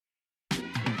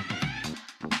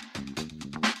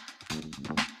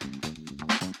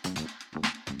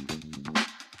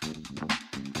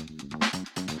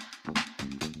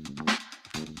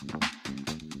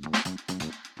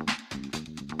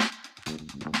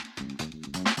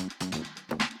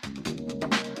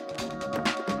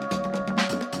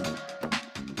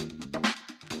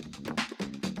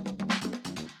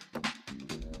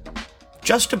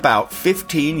Just about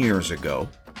 15 years ago,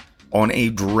 on a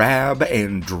drab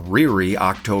and dreary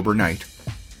October night,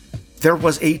 there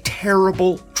was a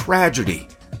terrible tragedy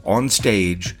on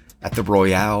stage at the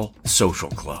Royale Social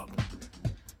Club.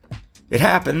 It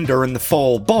happened during the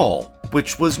fall ball,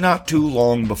 which was not too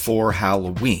long before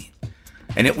Halloween,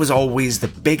 and it was always the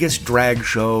biggest drag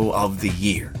show of the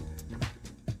year.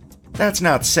 That's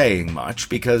not saying much,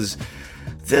 because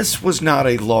this was not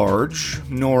a large,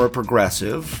 nor a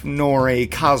progressive, nor a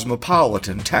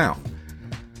cosmopolitan town.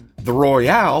 The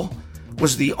Royale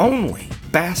was the only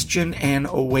bastion and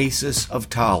oasis of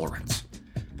tolerance,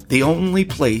 the only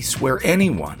place where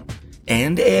anyone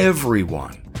and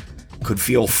everyone could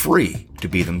feel free to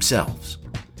be themselves.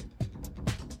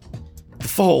 The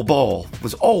fall ball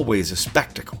was always a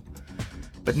spectacle,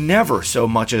 but never so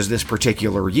much as this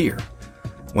particular year,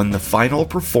 when the final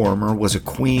performer was a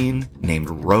queen named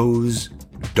Rose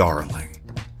Darling.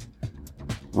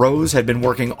 Rose had been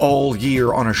working all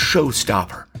year on a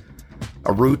showstopper,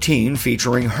 a routine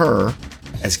featuring her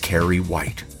as Carrie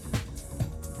White.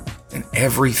 And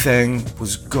everything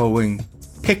was going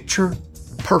picture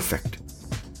perfect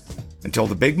until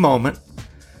the big moment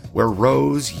where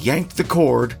Rose yanked the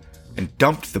cord and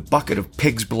dumped the bucket of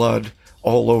pig's blood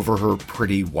all over her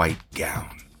pretty white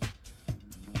gown.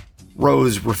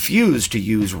 Rose refused to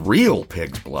use real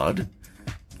pig's blood.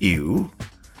 Ew.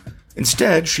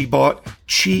 Instead, she bought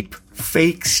cheap,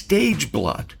 fake stage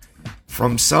blood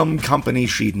from some company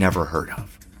she'd never heard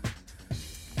of.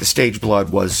 The stage blood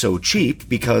was so cheap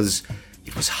because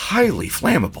it was highly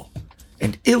flammable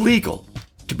and illegal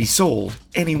to be sold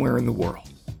anywhere in the world.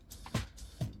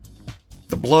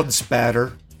 The blood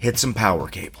spatter hit some power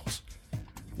cables,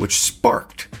 which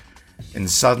sparked, and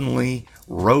suddenly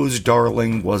Rose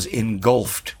Darling was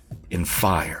engulfed in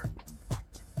fire.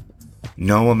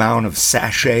 No amount of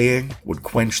sashaying would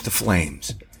quench the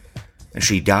flames, and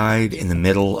she died in the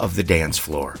middle of the dance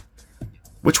floor,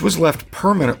 which was left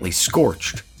permanently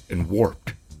scorched and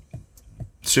warped.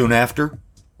 Soon after,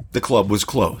 the club was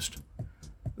closed.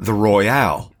 The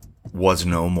Royale was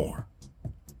no more.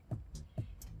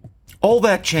 All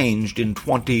that changed in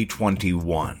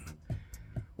 2021.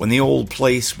 When the old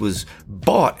place was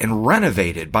bought and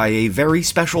renovated by a very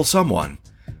special someone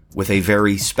with a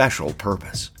very special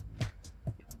purpose.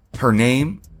 Her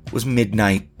name was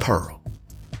Midnight Pearl.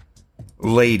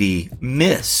 Lady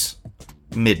Miss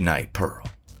Midnight Pearl.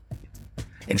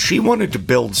 And she wanted to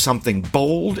build something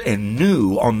bold and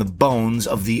new on the bones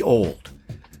of the old.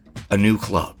 A new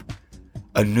club.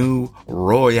 A new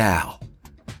Royale.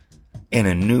 And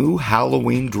a new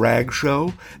Halloween drag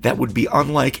show that would be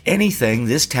unlike anything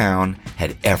this town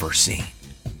had ever seen.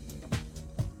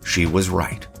 She was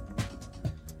right.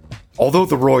 Although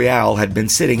the Royale had been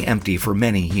sitting empty for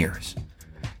many years,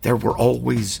 there were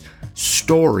always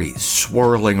stories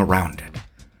swirling around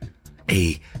it.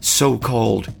 A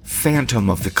so-called phantom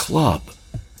of the club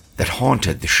that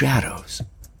haunted the shadows.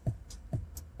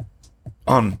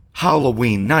 On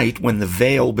Halloween night, when the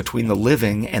veil between the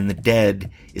living and the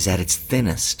dead is at its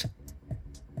thinnest,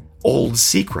 old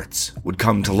secrets would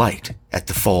come to light at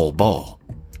the fall ball.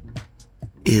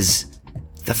 Is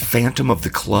the phantom of the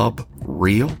club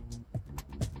real?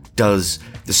 Does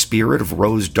the spirit of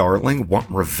Rose Darling want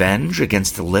revenge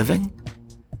against the living?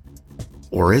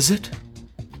 Or is it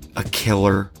a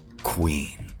killer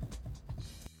queen?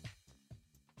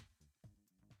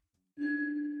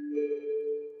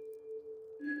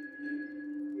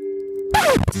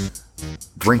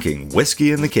 Drinking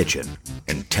whiskey in the kitchen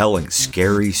and telling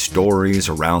scary stories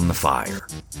around the fire.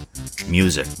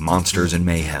 Music, monsters, and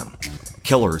mayhem.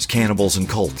 Killers, cannibals, and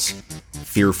cults.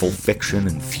 Fearful fiction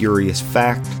and furious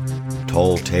fact.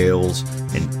 Tall tales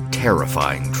and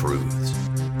terrifying truths.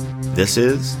 This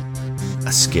is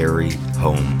A Scary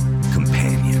Home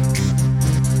Companion.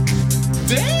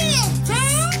 Damn,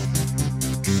 girl!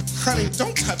 Honey,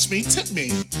 don't touch me, tip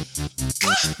me.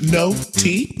 No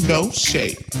tea, no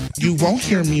shade. You won't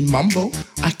hear me mumble.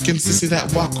 I can sissy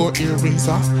that walk or earrings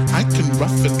off. I can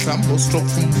rough and tumble, stroke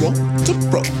from rope to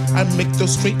rope. I make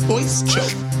those straight boys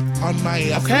choke. On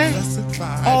my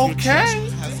Okay.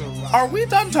 Are we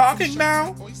done talking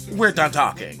now? We're done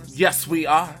talking. Yes, we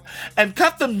are. And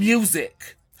cut the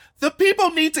music. The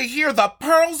people need to hear the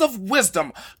pearls of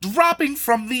wisdom dropping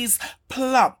from these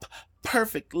plump,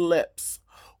 perfect lips.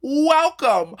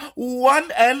 Welcome, one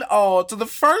and all, to the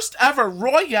first ever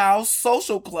Royale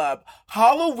Social Club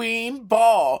Halloween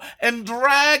Ball and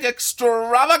Drag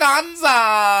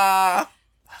Extravaganza.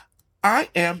 I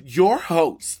am your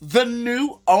host, the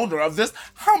new owner of this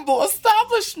humble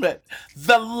establishment,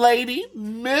 the Lady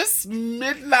Miss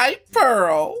Midnight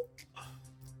Pearl.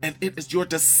 and it is your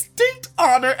distinct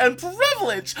honor and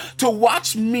privilege to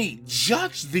watch me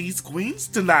judge these queens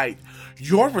tonight.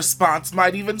 Your response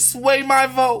might even sway my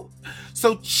vote.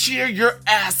 So cheer your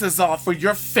asses off for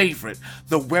your favorite.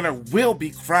 The winner will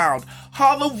be crowned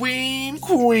Halloween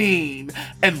Queen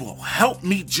and will help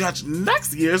me judge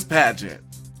next year's pageant.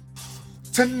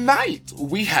 Tonight,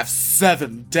 we have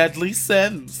 7 deadly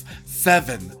sins,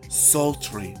 7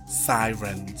 sultry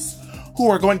sirens, who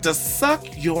are going to suck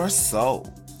your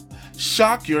soul,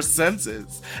 shock your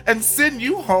senses, and send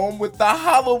you home with the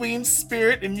Halloween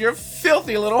spirit in your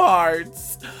filthy little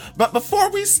hearts. But before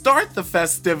we start the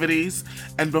festivities,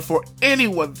 and before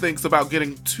anyone thinks about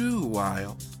getting too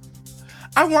wild,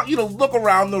 I want you to look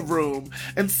around the room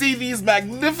and see these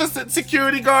magnificent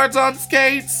security guards on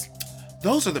skates.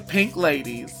 Those are the Pink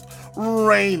Ladies,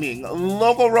 reigning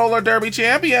local roller derby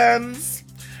champions.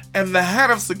 And the head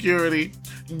of security,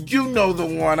 you know the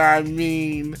one I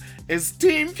mean, is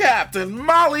Team Captain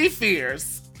Molly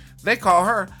Fierce. They call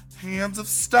her Hands of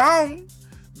Stone.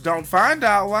 Don't find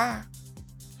out why.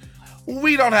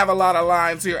 We don't have a lot of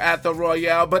lines here at the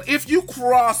Royale, but if you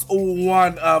cross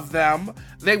one of them,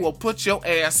 they will put your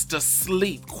ass to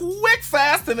sleep quick,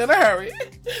 fast, and in a hurry.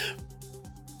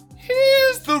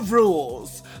 Here's the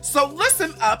rules, so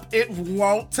listen up, it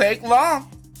won't take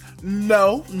long.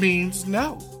 No means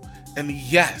no, and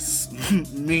yes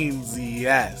means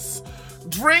yes.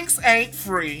 Drinks ain't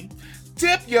free,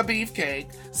 tip your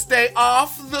beefcake, stay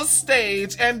off the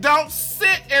stage, and don't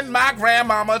sit in my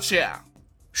grandmama chair.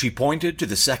 She pointed to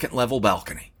the second-level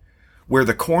balcony, where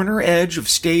the corner edge of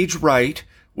stage right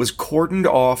was cordoned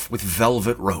off with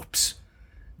velvet ropes,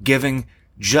 giving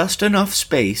just enough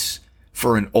space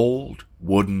for an old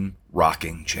wooden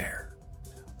rocking chair.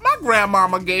 My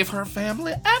grandmama gave her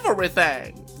family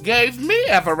everything, gave me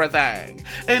everything,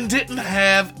 and didn't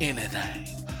have anything.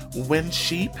 When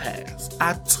she passed,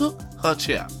 I took her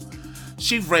chair.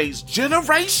 She raised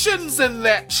generations in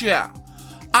that chair.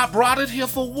 I brought it here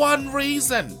for one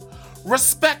reason: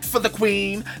 respect for the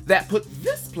queen that put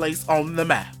this place on the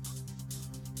map.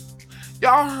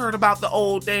 Y'all heard about the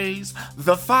old days,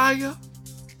 the fire?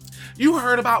 You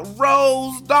heard about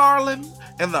Rose, darling,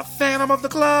 and the Phantom of the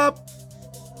Club?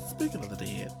 Speaking of the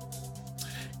dead,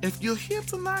 if you're here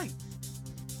tonight,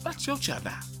 that's your chair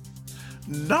now.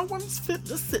 No one's fit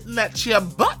to sit in that chair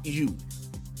but you.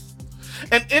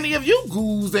 And any of you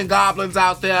ghouls and goblins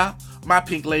out there, my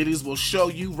Pink Ladies will show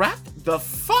you right the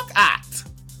fuck out.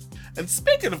 And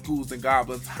speaking of ghouls and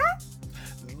goblins,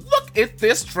 look at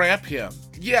this tramp here.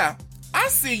 Yeah, I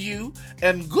see you,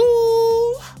 and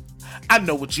ghoul, I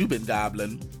know what you've been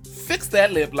gobbling. Fix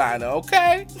that lip liner,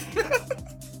 okay?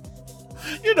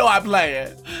 You know I'm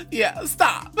playing. Yeah,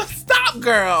 stop,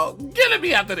 girl. Get at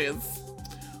me after this.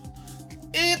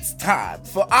 It's time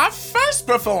for our first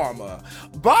performer.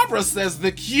 Barbara says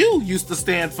the Q used to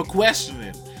stand for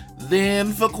questioning,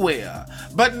 then for queer,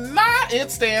 but now it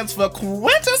stands for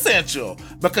quintessential,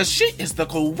 because she is the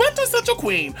quintessential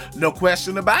queen, no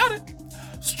question about it.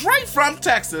 Straight from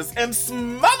Texas and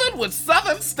smothered with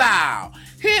Southern style,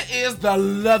 here is the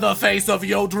Leatherface of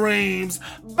your dreams,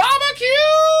 Barbara Q!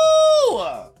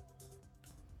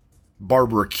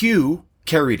 Barbara Q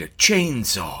carried a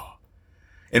chainsaw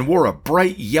and wore a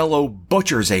bright yellow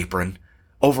butcher's apron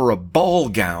over a ball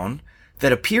gown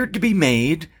that appeared to be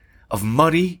made of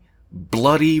muddy,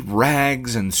 bloody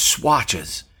rags and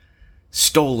swatches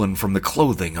stolen from the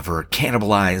clothing of her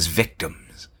cannibalized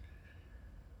victims.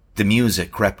 The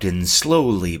music crept in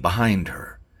slowly behind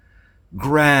her,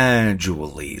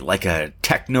 gradually, like a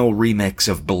techno remix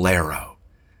of Bolero.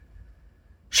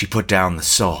 She put down the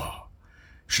saw.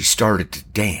 She started to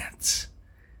dance,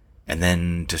 and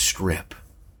then to strip.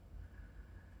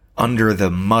 Under the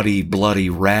muddy, bloody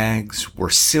rags were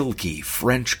silky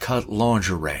French-cut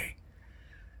lingerie,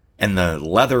 and the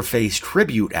Leatherface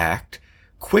tribute act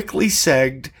quickly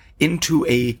segged into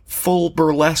a full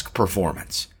burlesque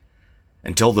performance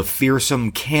until the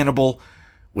fearsome cannibal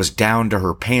was down to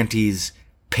her panties,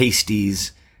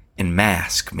 pasties, and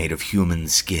mask made of human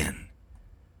skin.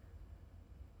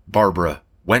 Barbara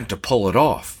went to pull it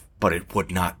off, but it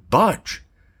would not budge.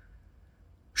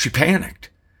 She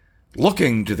panicked,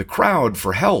 looking to the crowd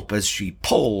for help as she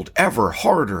pulled ever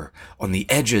harder on the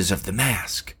edges of the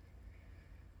mask.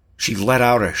 She let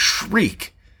out a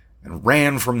shriek and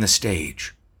ran from the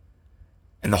stage,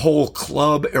 and the whole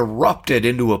club erupted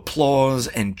into applause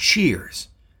and cheers.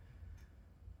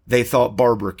 They thought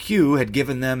Barbara Q had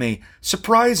given them a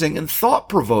surprising and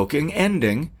thought-provoking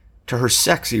ending to her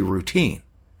sexy routine.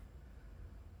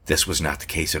 This was not the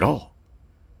case at all.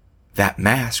 That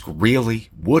mask really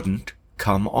wouldn't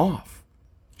come off.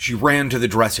 She ran to the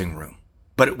dressing room,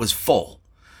 but it was full.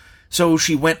 So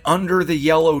she went under the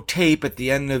yellow tape at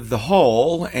the end of the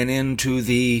hall and into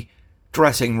the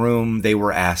dressing room they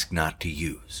were asked not to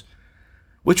use,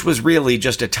 which was really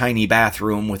just a tiny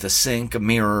bathroom with a sink, a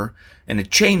mirror, and a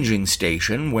changing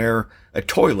station where a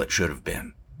toilet should have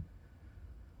been.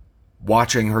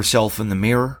 Watching herself in the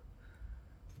mirror,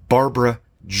 Barbara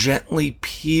gently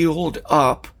peeled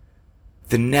up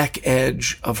the neck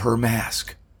edge of her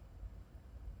mask.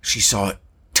 She saw it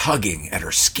tugging at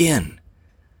her skin.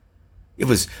 It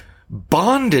was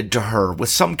bonded to her with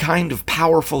some kind of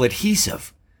powerful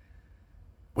adhesive.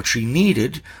 What she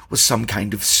needed was some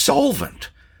kind of solvent.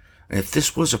 And if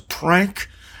this was a prank,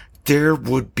 there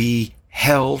would be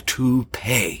hell to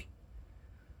pay.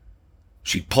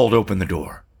 She pulled open the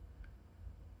door,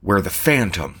 where the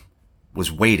Phantom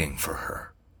was waiting for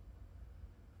her.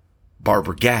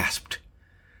 Barbara gasped,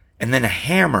 and then a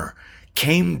hammer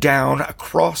came down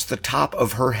across the top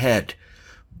of her head,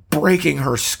 breaking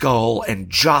her skull and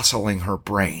jostling her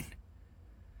brain.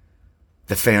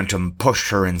 The Phantom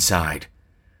pushed her inside,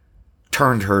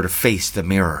 turned her to face the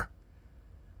mirror.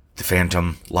 The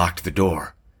Phantom locked the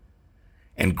door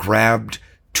and grabbed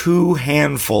 2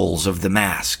 handfuls of the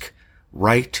mask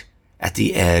right at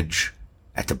the edge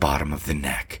at the bottom of the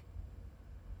neck.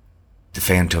 The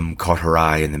Phantom caught her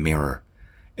eye in the mirror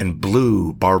and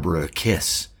blew Barbara a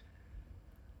kiss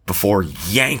before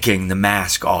yanking the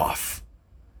mask off,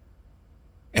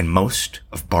 and most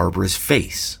of Barbara's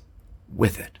face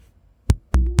with it.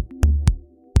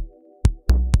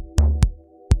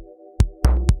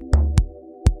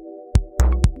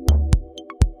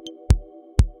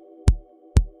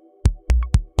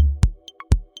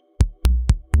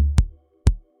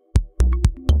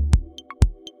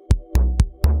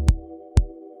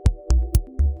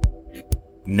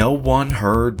 No one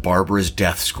heard Barbara's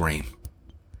death scream,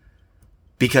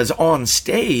 because on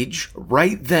stage,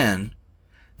 right then,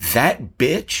 that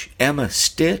bitch, Emma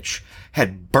Stitch,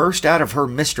 had burst out of her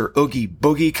Mr. Oogie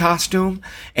Boogie costume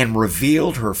and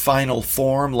revealed her final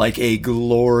form like a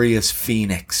glorious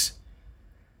phoenix.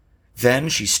 Then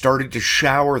she started to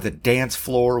shower the dance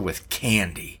floor with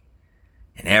candy,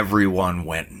 and everyone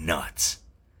went nuts.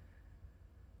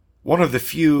 One of the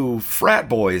few frat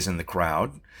boys in the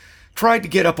crowd tried to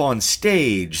get up on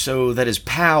stage so that his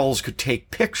pals could take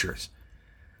pictures.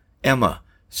 Emma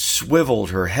swiveled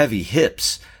her heavy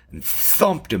hips and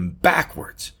thumped him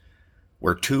backwards,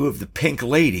 where 2 of the pink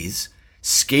ladies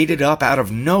skated up out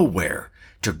of nowhere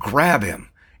to grab him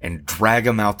and drag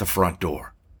him out the front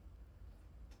door.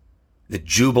 The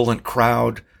jubilant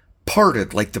crowd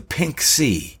parted like the pink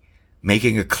sea,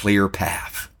 making a clear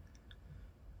path.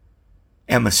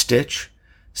 Emma Stitch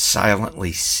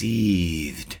silently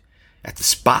seethed at the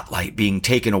spotlight being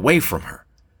taken away from her,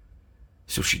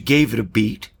 so she gave it a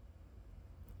beat,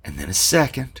 and then a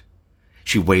second.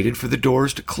 She waited for the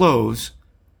doors to close,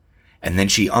 and then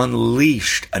she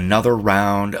unleashed another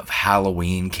round of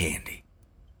Halloween candy.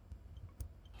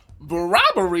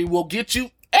 Robbery will get you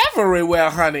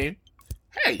everywhere, honey.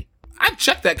 Hey, I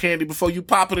checked that candy before you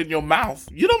pop it in your mouth.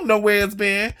 You don't know where it's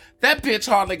been. That bitch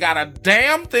hardly got a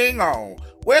damn thing on.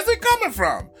 Where's it coming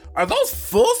from? Are those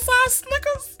full-size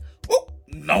Snickers? Ooh,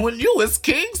 knowing you is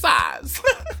king size.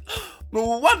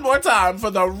 One more time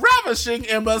for the ravishing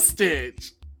Emma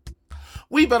Stitch.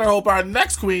 We better hope our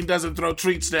next queen doesn't throw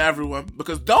treats to everyone,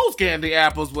 because those candy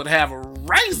apples would have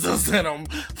razors in them.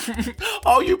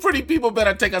 All you pretty people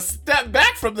better take a step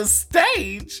back from the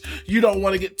stage. You don't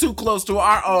want to get too close to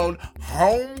our own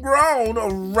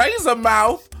homegrown razor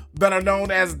mouth, better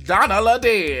known as Donna La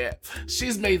Dead.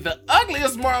 She's made the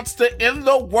ugliest monster in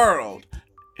the world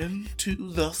into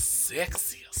the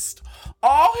sexiest.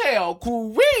 All hail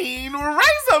Queen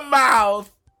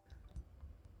Razormouth!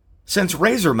 Since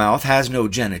Razormouth has no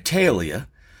genitalia,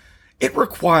 it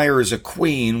requires a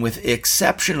queen with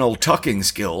exceptional tucking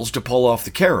skills to pull off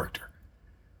the character.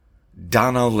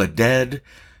 Donna La Dead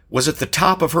was at the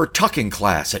top of her tucking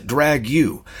class at Drag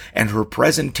U, and her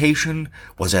presentation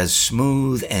was as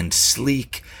smooth and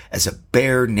sleek as a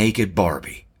bare-naked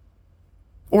Barbie.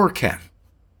 Or Ken.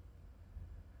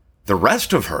 The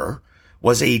rest of her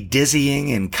was a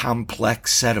dizzying and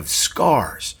complex set of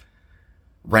scars,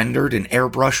 rendered in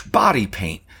airbrush body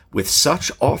paint with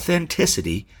such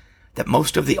authenticity that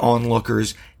most of the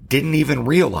onlookers didn't even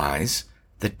realize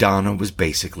that Donna was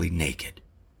basically naked.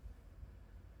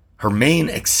 Her main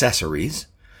accessories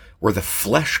were the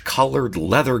flesh-colored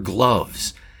leather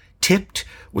gloves, tipped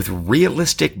with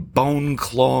realistic bone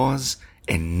claws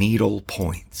and needle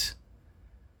points.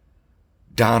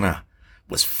 Donna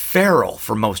was feral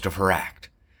for most of her act,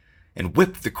 and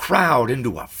whipped the crowd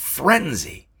into a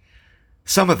frenzy.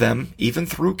 Some of them even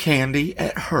threw candy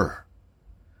at her.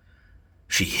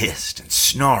 She hissed and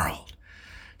snarled.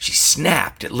 She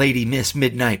snapped at Lady Miss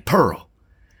Midnight Pearl,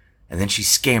 and then she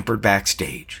scampered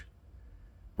backstage,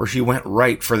 where she went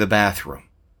right for the bathroom.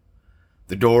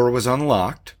 The door was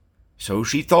unlocked, so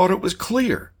she thought it was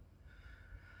clear.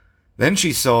 Then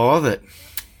she saw that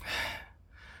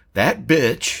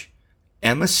bitch,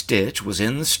 Emma Stitch, was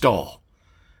in the stall,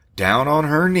 down on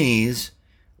her knees,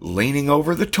 leaning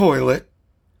over the toilet,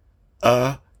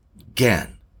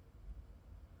 again.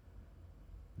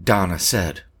 Donna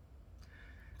said,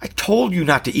 "I told you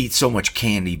not to eat so much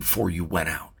candy before you went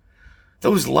out.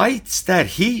 Those lights, that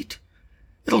heat,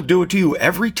 it'll do it to you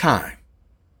every time."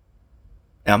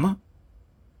 Emma?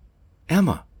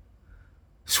 Emma?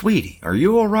 Sweetie, are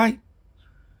you all right?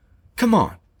 Come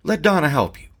on, let Donna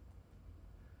help you.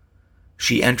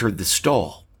 She entered the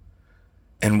stall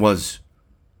and was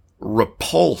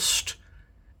repulsed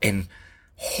and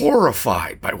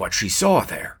horrified by what she saw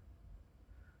there.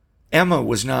 Emma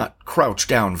was not crouched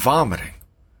down vomiting.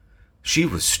 She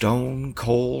was stone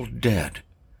cold dead,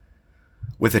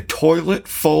 with a toilet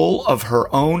full of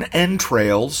her own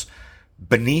entrails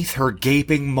beneath her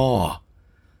gaping maw,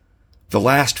 the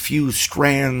last few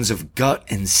strands of gut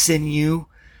and sinew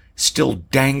still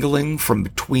dangling from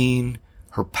between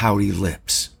her pouty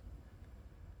lips.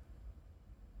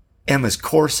 Emma's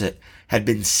corset had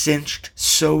been cinched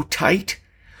so tight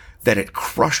that it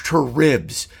crushed her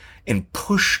ribs and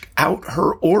pushed out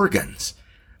her organs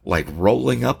like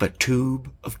rolling up a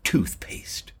tube of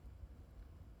toothpaste.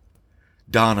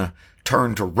 Donna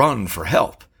turned to run for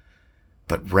help,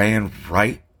 but ran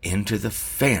right into the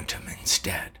Phantom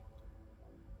instead,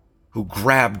 who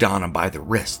grabbed Donna by the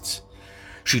wrists.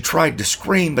 She tried to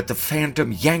scream, but the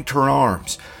Phantom yanked her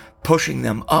arms, pushing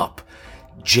them up,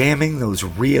 jamming those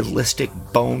realistic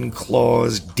bone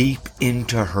claws deep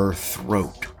into her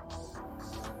throat.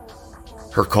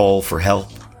 Her call for help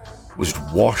was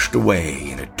washed away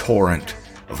in a torrent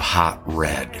of hot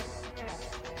red.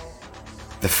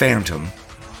 The Phantom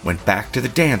went back to the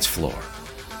dance floor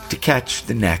to catch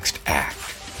the next act.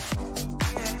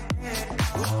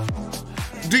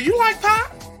 Do you like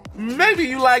pie? Maybe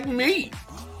you like meat.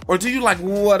 Or do you like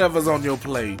whatever's on your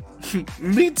plate?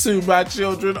 Me too, my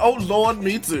children. Oh, Lord,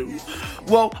 me too.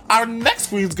 Well, our next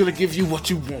queen's gonna give you what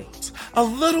you want. A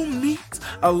little meat,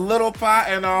 a little pie,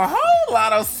 and a whole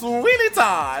lot of sweetie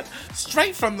Todd.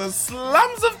 Straight from the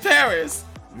slums of Paris,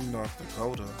 North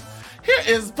Dakota. Here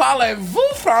is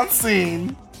Parlez-vous,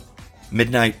 Francine.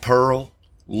 Midnight Pearl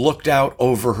looked out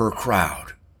over her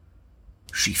crowd.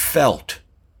 She felt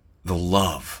the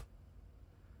love.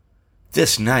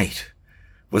 This night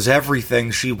was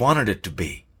everything she wanted it to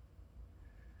be.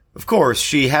 Of course,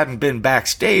 she hadn't been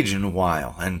backstage in a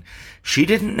while, and she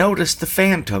didn't notice the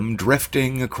Phantom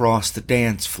drifting across the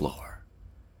dance floor.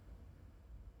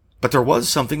 But there was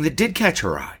something that did catch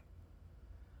her eye.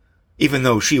 Even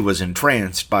though she was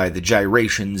entranced by the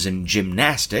gyrations and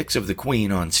gymnastics of the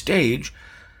Queen on stage,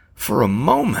 for a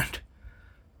moment,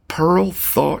 Pearl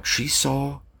thought she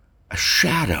saw a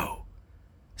shadow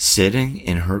sitting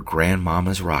in her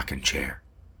grandmama's rocking chair.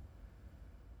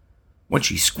 When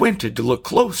she squinted to look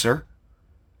closer,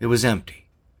 it was empty.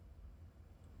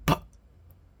 But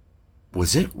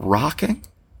was it rocking?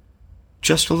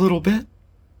 Just a little bit?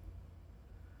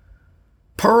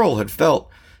 Pearl had felt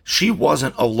she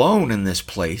wasn't alone in this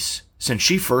place since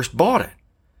she first bought it.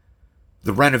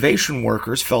 The renovation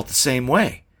workers felt the same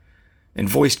way and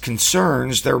voiced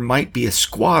concerns there might be a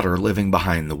squatter living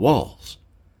behind the walls.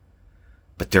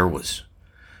 But there was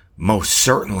most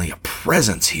certainly a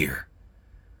presence here,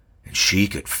 and she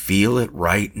could feel it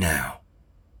right now.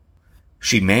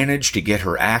 She managed to get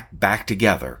her act back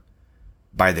together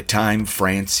by the time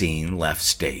Francine left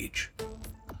stage.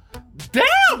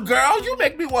 Damn, girl, you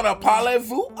make me want to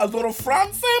parlez-vous a little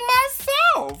Francais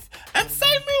myself and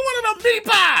save me one of them meat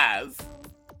pies.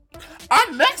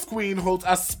 Our next queen holds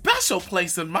a special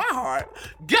place in my heart.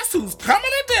 Guess who's coming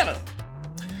to dinner?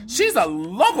 She's a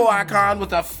local icon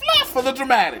with a flair for the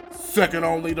dramatic, second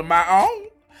only to my own.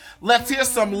 Let's hear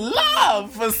some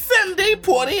love for Cindy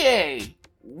Poitier.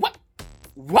 What?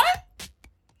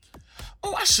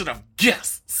 Oh, I should have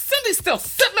guessed. Cindy's still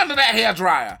sitting under that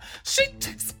hairdryer. She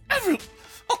takes every...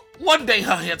 Oh, one day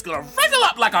her head's gonna wrinkle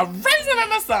up like a raisin in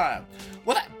the sun.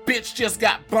 Well, that bitch just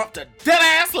got bumped to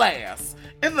dead-ass last.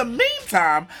 In the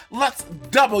meantime, let's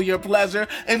double your pleasure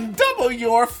and double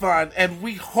your fun, and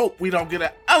we hope we don't get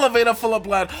an elevator full of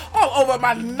blood all over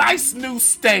my nice new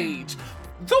stage.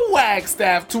 The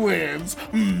Wagstaff twins,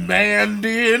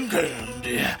 Mandy and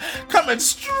Candy, coming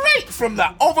straight from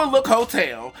the Overlook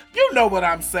Hotel. You know what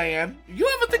I'm saying. You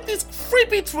ever think these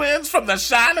creepy twins from The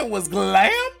Shining was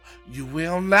glam? You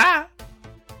will not.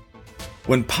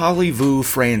 When Polly-Vu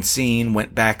Francine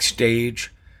went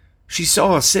backstage, she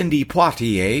saw Cindy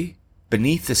Poitier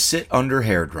beneath the sit-under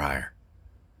hairdryer.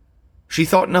 She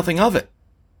thought nothing of it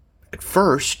at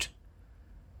first,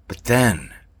 but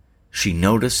then she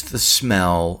noticed the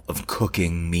smell of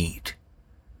cooking meat.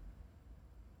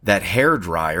 That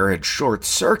hairdryer had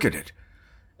short-circuited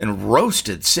and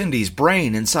roasted Cindy's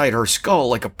brain inside her skull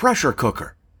like a pressure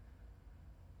cooker.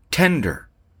 Tender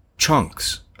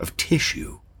chunks of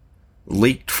tissue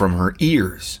leaked from her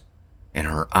ears and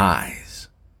her eyes.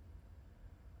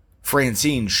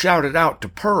 Francine shouted out to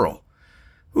Pearl,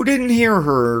 who didn't hear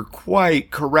her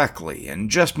quite correctly and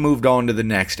just moved on to the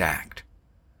next act.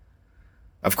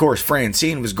 Of course,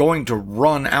 Francine was going to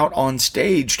run out on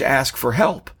stage to ask for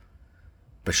help,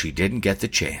 but she didn't get the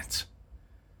chance.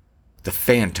 The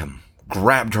Phantom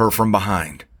grabbed her from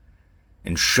behind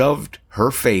and shoved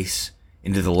her face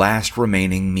into the last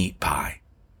remaining meat pie.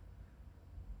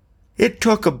 It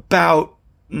took about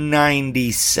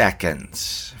 90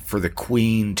 seconds for the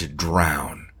Queen to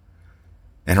drown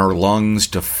and her lungs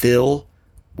to fill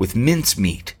with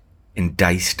mincemeat and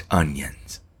diced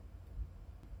onions.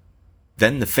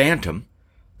 Then the Phantom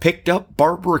picked up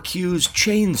Barbara Q's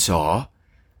chainsaw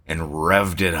and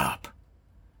revved it up.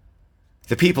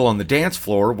 The people on the dance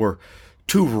floor were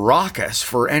too raucous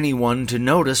for anyone to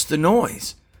notice the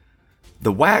noise.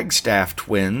 The Wagstaff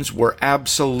twins were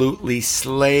absolutely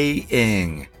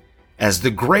slaying as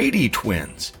the Grady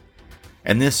twins,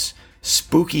 and this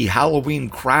spooky Halloween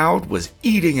crowd was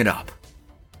eating it up.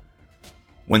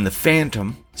 When the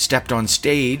Phantom stepped on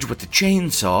stage with the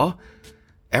chainsaw,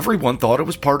 everyone thought it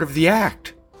was part of the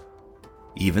act.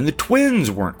 Even the twins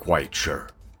weren't quite sure.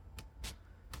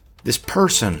 This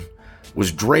person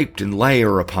was draped in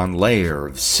layer upon layer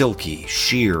of silky,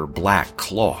 sheer black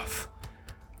cloth,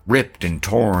 ripped and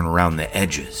torn around the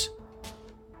edges.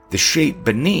 The shape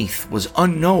beneath was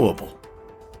unknowable,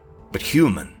 but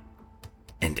human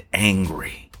and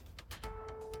angry.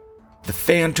 The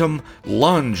Phantom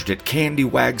lunged at Candy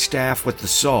Wagstaff with the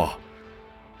saw,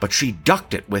 but she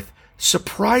ducked it with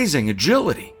surprising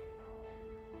agility.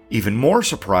 Even more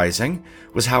surprising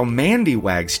was how Mandy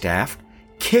Wagstaff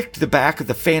kicked the back of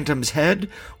the Phantom's head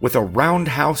with a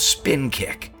roundhouse spin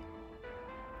kick.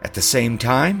 At the same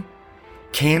time,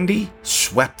 Candy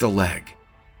swept the leg.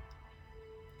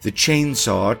 The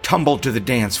chainsaw tumbled to the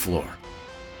dance floor,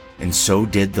 and so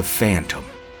did the Phantom.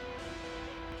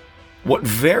 What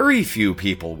very few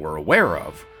people were aware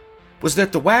of was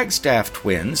that the Wagstaff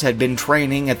twins had been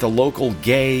training at the local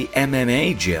gay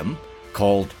MMA gym,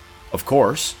 called, of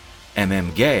course,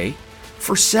 MM Gay,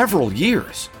 for several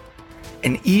years.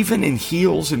 And even in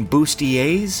heels and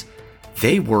bustiers,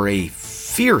 they were a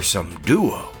fearsome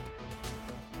duo.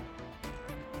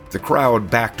 The crowd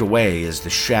backed away as the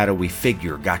shadowy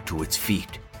figure got to its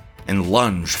feet and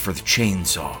lunged for the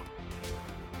chainsaw.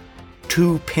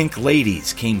 Two pink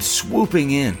ladies came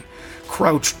swooping in,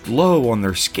 crouched low on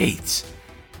their skates,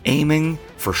 aiming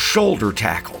for shoulder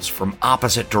tackles from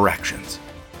opposite directions.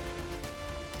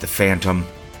 The Phantom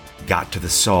got to the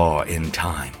saw in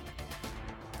time,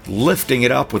 lifting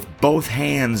it up with both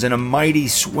hands in a mighty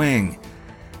swing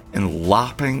and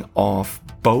lopping off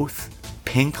both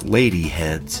pink lady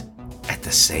heads at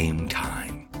the same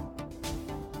time.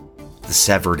 The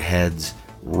severed heads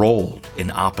rolled in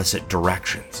opposite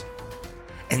directions,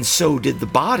 and so did the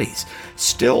bodies,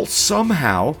 still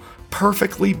somehow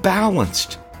perfectly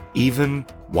balanced, even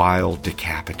while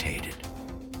decapitated,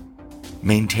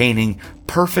 maintaining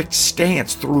perfect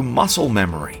stance through muscle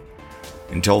memory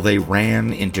until they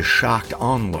ran into shocked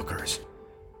onlookers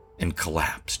and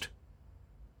collapsed.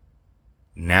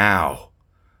 Now,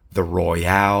 the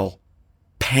Royale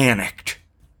panicked.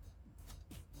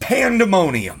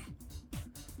 Pandemonium!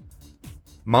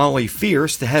 Molly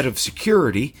Fierce, the head of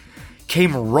security,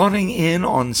 came running in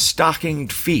on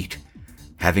stockinged feet,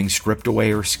 having stripped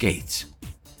away her skates.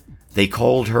 They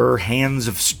called her Hands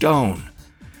of Stone,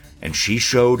 and she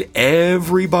showed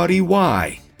everybody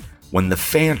why when the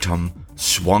Phantom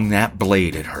swung that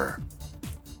blade at her.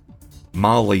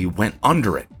 Molly went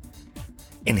under it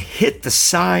and hit the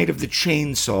side of the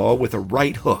chainsaw with a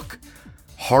right hook,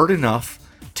 hard enough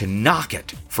to knock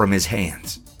it from his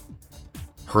hands.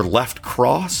 Her left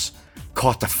cross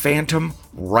caught the Phantom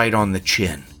right on the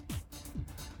chin.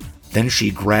 Then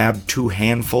she grabbed two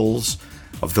handfuls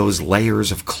of those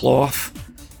layers of cloth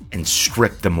and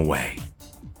stripped them away.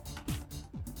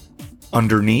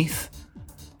 Underneath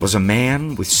was a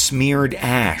man with smeared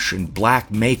ash and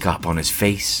black makeup on his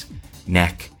face,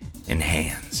 neck, and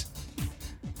hands,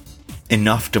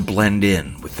 enough to blend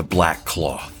in with the black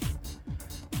cloth.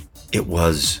 It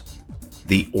was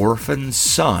the orphan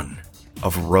son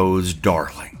of Rose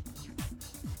Darling.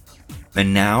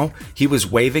 And now he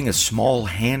was waving a small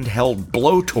handheld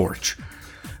blowtorch,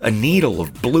 a needle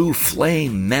of blue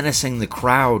flame menacing the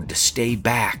crowd to stay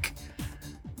back.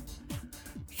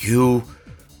 You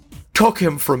took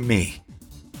him from me.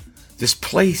 This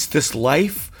place, this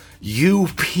life, you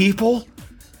people,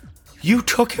 you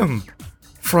took him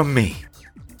from me.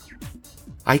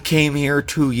 I came here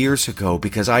 2 years ago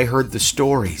because I heard the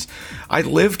stories. I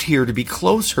lived here to be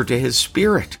closer to his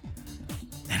spirit.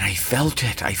 And I felt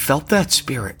it. I felt that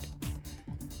spirit.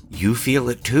 You feel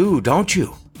it too, don't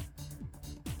you?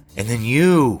 And then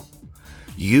you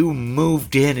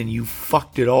moved in and you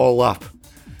fucked it all up.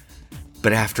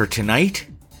 But after tonight,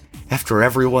 after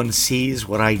everyone sees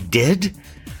what I did,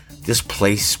 this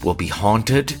place will be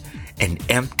haunted and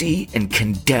empty and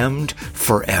condemned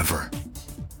forever.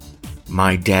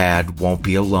 My dad won't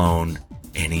be alone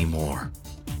anymore.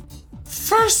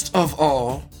 First of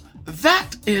all,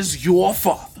 that is your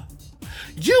father.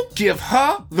 You give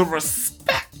her the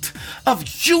respect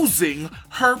of using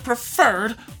her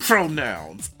preferred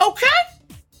pronouns, okay?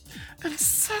 And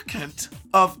second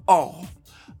of all,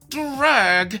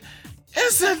 drag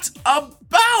isn't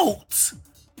about...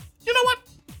 You know what?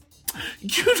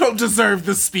 You don't deserve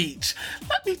the speech.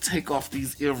 Let me take off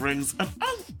these earrings and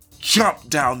I'll jump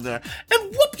down there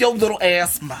and whoop your little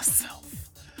ass myself.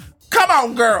 Come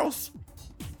on, girls.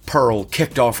 Pearl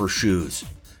kicked off her shoes,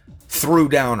 threw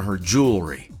down her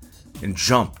jewelry, and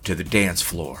jumped to the dance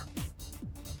floor.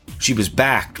 She was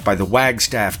backed by the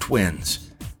Wagstaff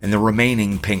twins and the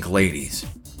remaining pink ladies.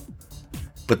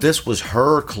 But this was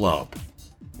her club,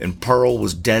 and Pearl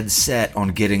was dead set on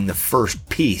getting the first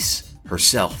piece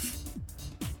herself.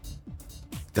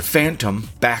 The Phantom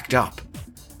backed up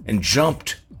and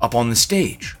jumped up on the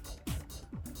stage.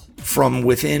 From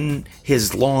within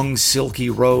his long silky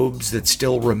robes that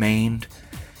still remained,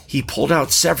 he pulled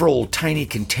out several tiny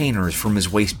containers from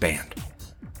his waistband.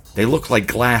 They looked like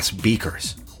glass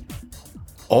beakers,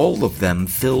 all of them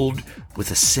filled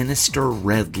with a sinister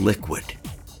red liquid.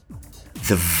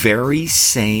 The very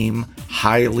same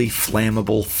highly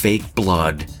flammable fake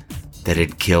blood that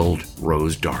had killed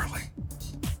Rose Darling.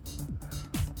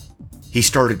 He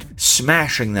started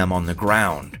smashing them on the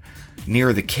ground,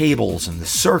 near the cables and the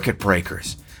circuit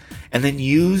breakers, and then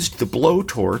used the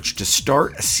blowtorch to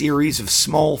start a series of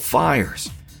small fires,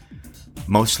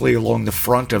 mostly along the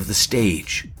front of the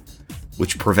stage,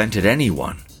 which prevented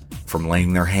anyone from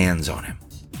laying their hands on him.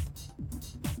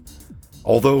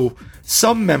 Although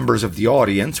some members of the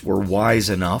audience were wise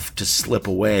enough to slip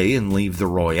away and leave the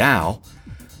Royale,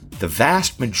 the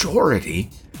vast majority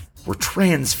were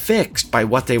transfixed by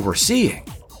what they were seeing.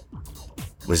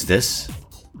 Was this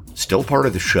still part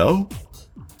of the show?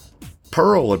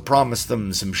 Pearl had promised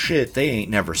them some shit they ain't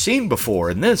never seen before,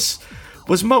 and this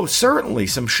was most certainly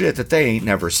some shit that they ain't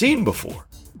never seen before.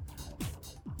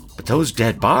 But those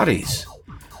dead bodies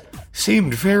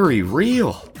seemed very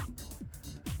real.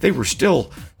 They were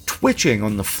still twitching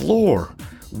on the floor,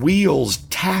 wheels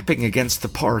tapping against the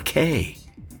parquet.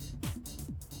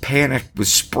 Panic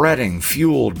was spreading,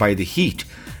 fueled by the heat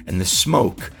and the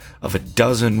smoke of a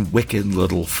dozen wicked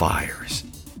little fires.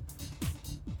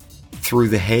 Through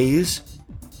the haze,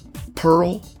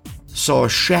 Pearl saw a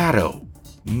shadow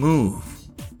move.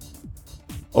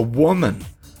 A woman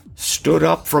stood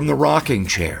up from the rocking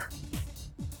chair.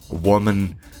 A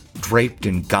woman draped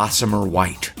in gossamer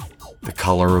white, the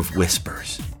color of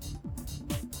whispers.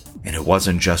 And it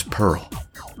wasn't just Pearl.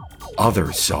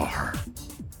 Others saw her.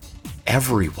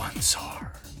 Everyone saw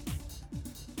her.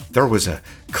 There was a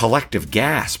collective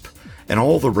gasp, and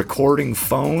all the recording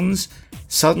phones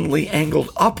suddenly angled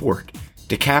upward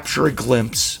to capture a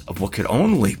glimpse of what could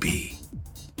only be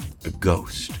a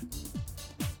ghost.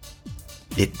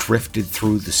 It drifted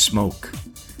through the smoke,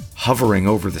 hovering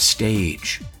over the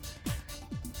stage,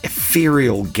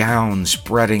 ethereal gown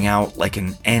spreading out like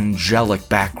an angelic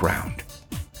background.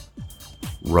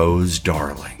 Rose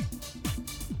Darling.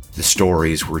 The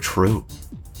stories were true.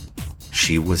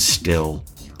 She was still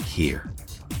here.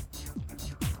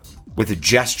 With a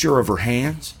gesture of her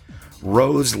hands,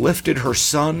 Rose lifted her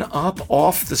son up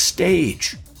off the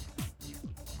stage.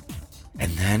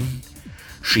 And then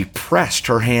she pressed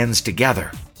her hands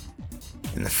together,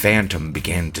 and the Phantom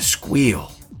began to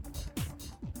squeal.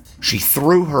 She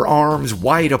threw her arms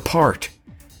wide apart,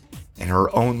 and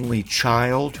her only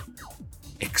child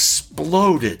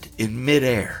exploded in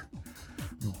midair,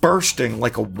 bursting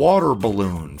like a water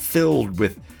balloon filled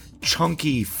with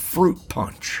chunky fruit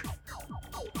punch,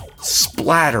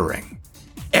 splattering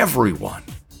everyone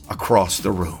across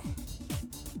the room.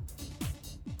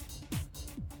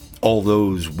 All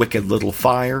those wicked little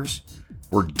fires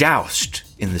were doused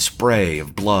in the spray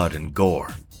of blood and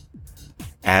gore,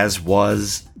 as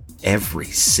was every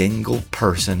single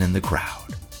person in the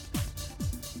crowd.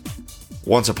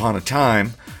 Once upon a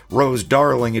time, Rose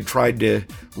Darling had tried to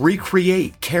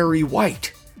recreate Carrie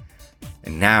White,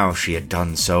 and now she had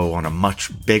done so on a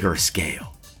much bigger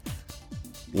scale.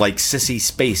 Like Sissy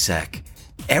Spacek,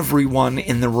 everyone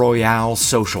in the Royale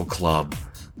Social Club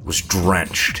was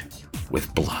drenched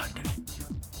with blood.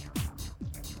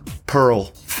 Pearl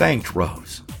thanked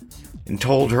Rose and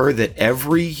told her that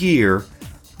every year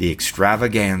the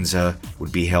extravaganza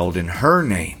would be held in her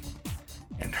name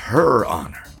and her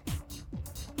honor.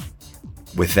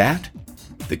 With that,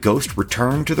 the ghost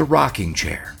returned to the rocking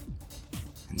chair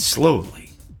and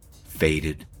slowly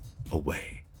faded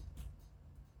away.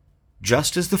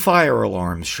 Just as the fire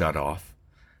alarms shut off,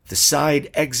 the side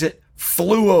exit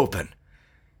flew open,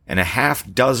 and a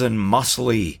half-dozen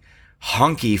muscly,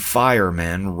 hunky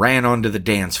firemen ran onto the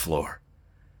dance floor.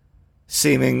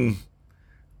 Seeming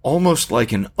almost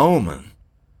like an omen,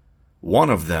 one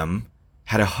of them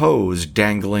had a hose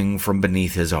dangling from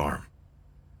beneath his arm.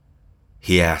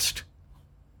 He asked,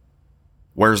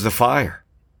 "Where's the fire?"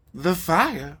 The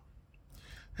fire?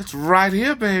 It's right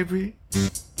here, baby.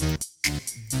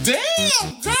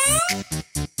 Damn, girl!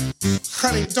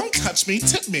 Honey, don't touch me,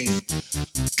 tip me.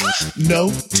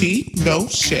 No tea, no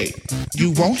shade.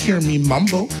 You won't hear me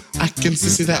mumble. I can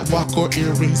sissy that walk or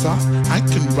earrings off. I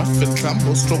can rough and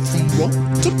tumble, stroke from rope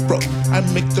to rope. I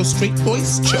make those straight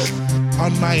boys choke.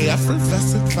 On my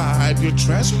effervescent vibe, your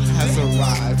treasure has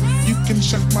arrived. You can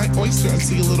shuck my oyster and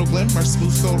see a little glimmer.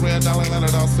 Smooth, so rare, darling, let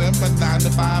it all simmer. 9 to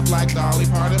 5 like Dolly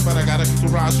Parton, but I got a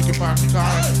garage you can park your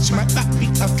car in. She might not be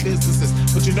a physicist,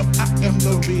 but you know I am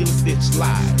the realest bitch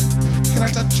live. Can I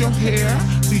touch your hair?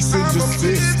 Please say just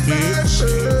this, bitch.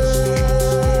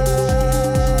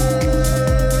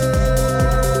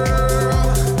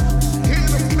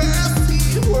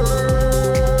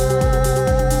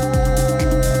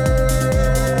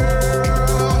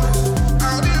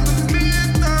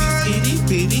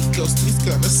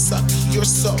 Gonna suck your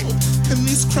soul in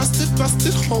these crusted,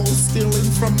 busted holes, stealing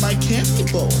from my candy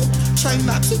bowl. Try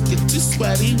not to get too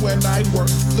sweaty when I work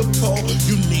the pole.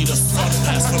 You need a front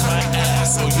pass for my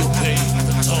ass, or you'll pay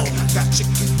the toll. Got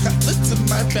chicken cutlets in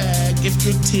my bag. If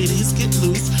your titties get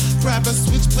loose, grab a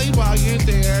switchblade while you're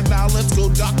there. Now let's go,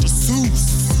 Dr.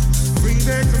 Seuss. Green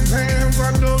eggs and hams, I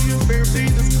know you fancy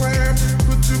this clam.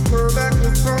 Put your pearl back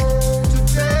in home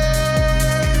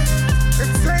today. And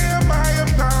Sam, I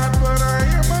am not, but I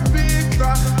am a big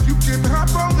thought. You can hop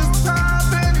on this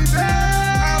top any day.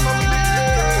 I'm a big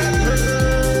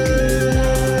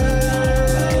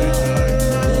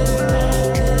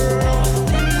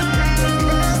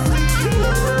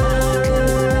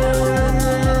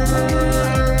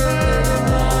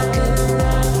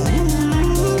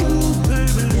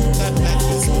that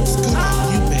necklace looks good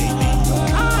on you, baby.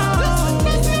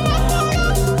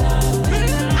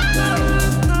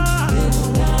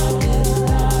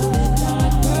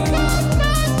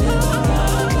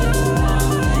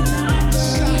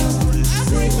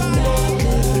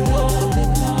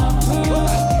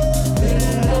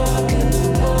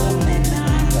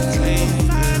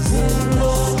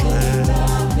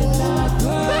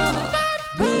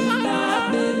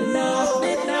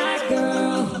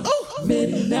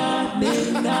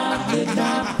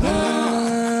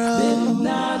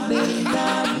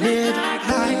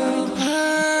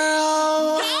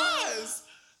 Yes!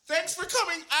 Thanks for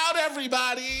coming out,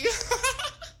 everybody.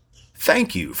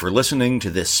 Thank you for listening to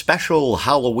this special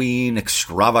Halloween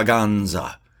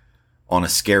extravaganza on A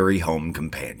Scary Home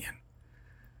Companion.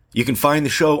 You can find the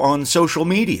show on social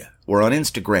media. We're on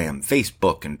Instagram,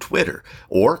 Facebook, and Twitter,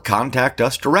 or contact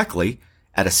us directly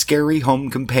at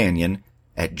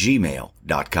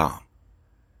ascaryhomecompanion@gmail.com.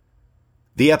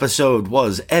 The episode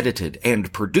was edited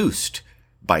and produced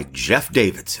by Jeff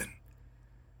Davidson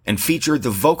and featured the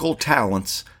vocal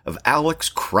talents of Alex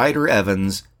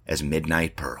Kreider-Evans as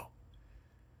Midnight Pearl.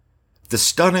 The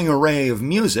stunning array of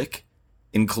music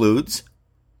includes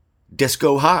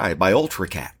Disco High by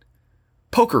Ultracat,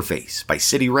 Poker Face by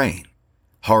City Rain,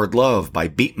 Hard Love by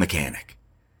Beat Mechanic,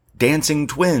 Dancing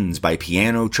Twins by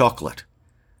Piano Chocolate,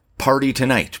 Party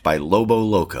Tonight by Lobo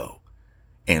Loco,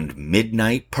 and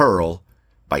Midnight Pearl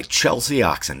by Chelsea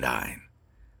Oxendine.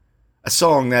 A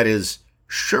song that is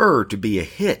sure to be a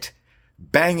hit,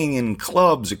 banging in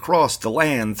clubs across the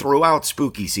land throughout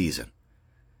spooky season.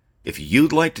 If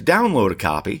you'd like to download a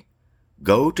copy,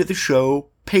 go to the show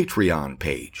Patreon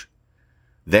page.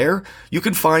 There, you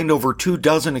can find over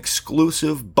 24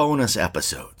 exclusive bonus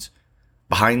episodes,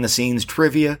 behind-the-scenes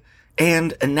trivia,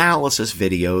 and analysis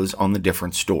videos on the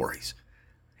different stories.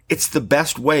 It's the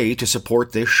best way to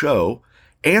support this show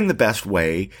and the best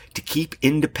way to keep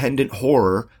independent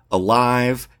horror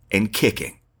alive and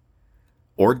kicking.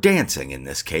 Or dancing in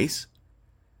this case.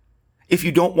 If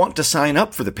you don't want to sign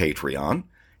up for the Patreon,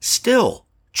 still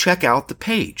check out the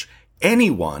page.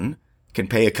 Anyone can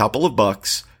pay a couple of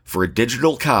bucks for a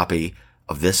digital copy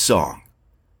of this song.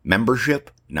 Membership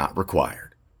not required.